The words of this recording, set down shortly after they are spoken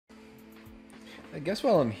I guess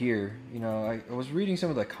while I'm here, you know, I was reading some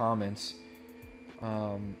of the comments.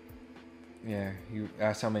 Yeah, you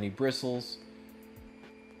asked how many bristles.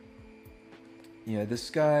 Yeah, this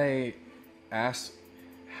guy asked,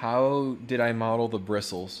 how did I model the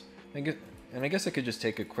bristles? And I guess I could just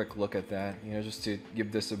take a quick look at that, you know, just to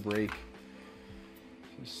give this a break.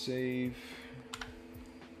 So save.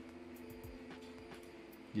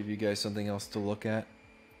 Give you guys something else to look at.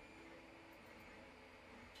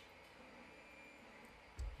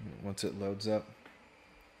 Once it loads up.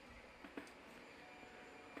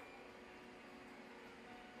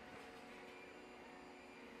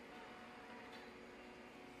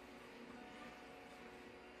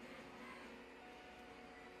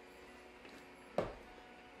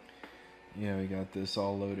 Yeah, we got this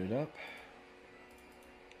all loaded up.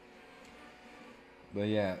 But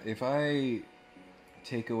yeah, if I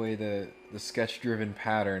take away the sketch-driven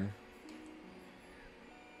pattern,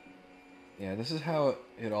 yeah, this is how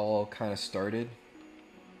it all kind of started.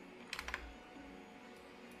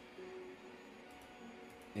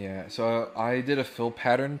 Yeah, so I did a fill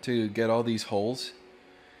pattern to get all these holes.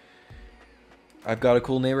 I've got a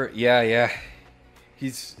cool neighbor. Yeah, yeah.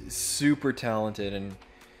 He's super talented,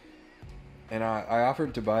 and I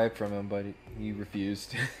offered to buy it from him, but he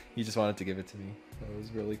refused. He just wanted to give it to me. That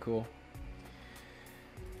was really cool.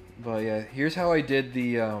 But yeah, here's how I did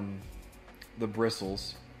the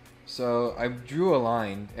bristles. So I drew a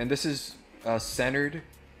line, and this is centered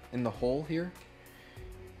in the hole here,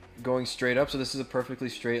 going straight up. So this is a perfectly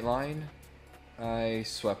straight line. I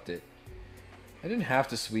swept it. I didn't have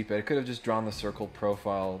to sweep it. I could have just drawn the circle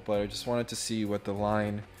profile, but I just wanted to see what the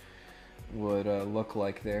line would look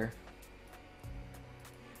like there.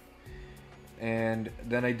 And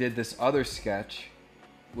then I did this other sketch,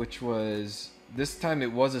 which was, this time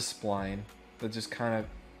it was a spline, but just kind of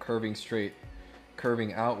curving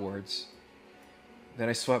outwards. Then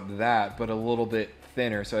I swept that, but a little bit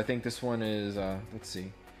thinner. So I think this one is, let's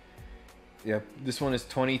see. Yeah, this one is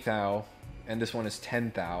 20 thou, and this one is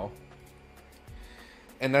 10 thou.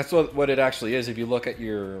 And that's what it actually is. If you look at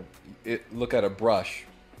look at a brush,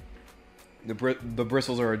 the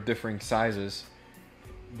bristles are differing sizes.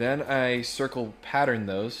 Then I circle pattern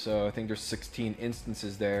those, so I think there's 16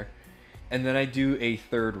 instances there. And then I do a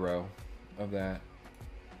third row of that.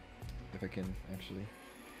 If I can actually.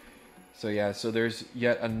 So yeah, so there's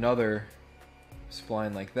yet another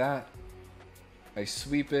spline like that. I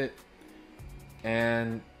sweep it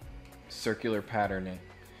and circular pattern it.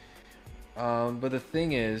 But the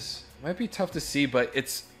thing is, it might be tough to see, but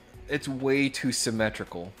it's way too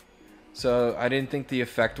symmetrical. So I didn't think the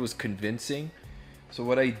effect was convincing. So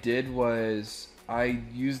what I did was I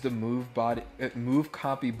used the move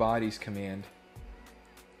copy bodies command.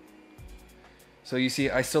 So you see,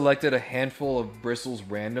 I selected a handful of bristles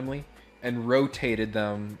randomly and rotated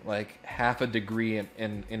them like half a degree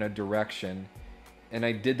in a direction, and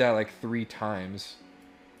I did that like 3 times.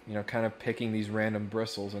 You know, kind of picking these random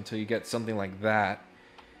bristles until you get something like that.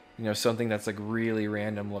 You know, something that's like really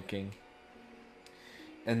random looking.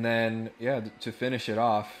 And then yeah, to finish it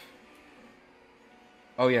off.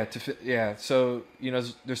 Oh yeah, yeah. So you know,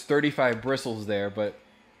 there's 35 bristles there, but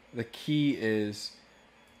the key is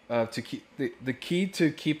to keep the key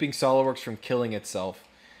to keeping SolidWorks from killing itself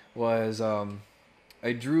was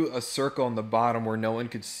I drew a circle on the bottom where no one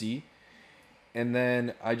could see, and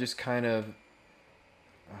then I just kind of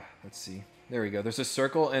let's see. There we go. There's a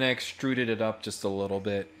circle, and I extruded it up just a little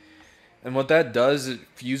bit. And what that does, it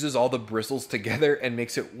fuses all the bristles together and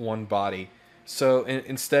makes it one body. So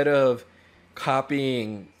instead of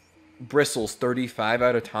copying bristles 35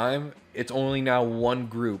 at a time, it's only now one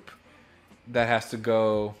group that has to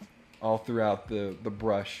go all throughout the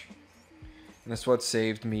brush. And that's what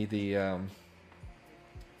saved me the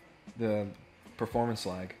performance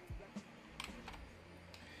lag.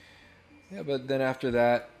 Yeah, but then after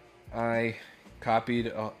that, I copied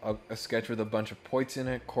a sketch with a bunch of points in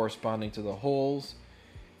it corresponding to the holes,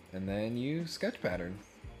 and then you sketch pattern.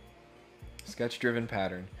 Sketch driven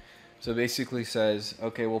pattern. So it basically says,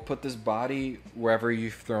 okay, we'll put this body wherever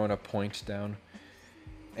you've thrown a point down.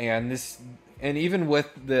 And even with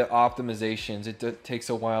the optimizations, it takes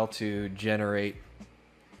a while to generate.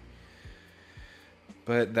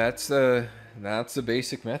 But that's the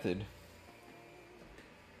basic method.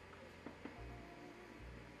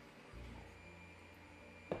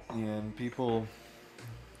 And people,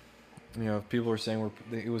 you know, people were saying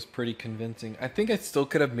it was pretty convincing. I think I still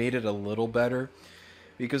could have made it a little better,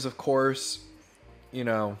 because of course, you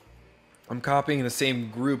know, I'm copying the same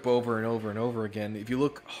group over and over and over again. If you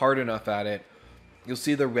look hard enough at it, you'll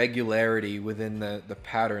see the regularity within the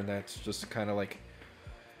pattern that's just kind of like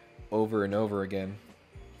over and over again.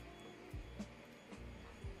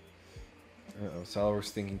 Uh-oh, SolidWorks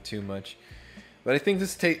thinking too much. But I think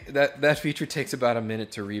that feature takes about a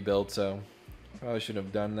minute to rebuild, so probably should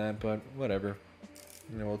have done that, but whatever.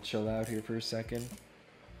 You know, we'll chill out here for a second.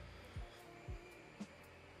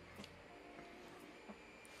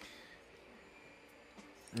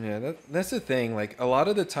 Yeah, that's the thing. Like, a lot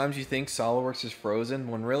of the times you think SolidWorks is frozen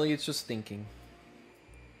when really it's just thinking.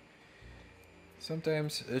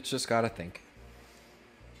 Sometimes it's just gotta think.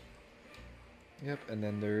 Yep, and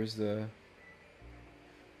then there's the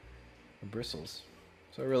bristles.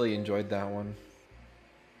 So I really enjoyed that one.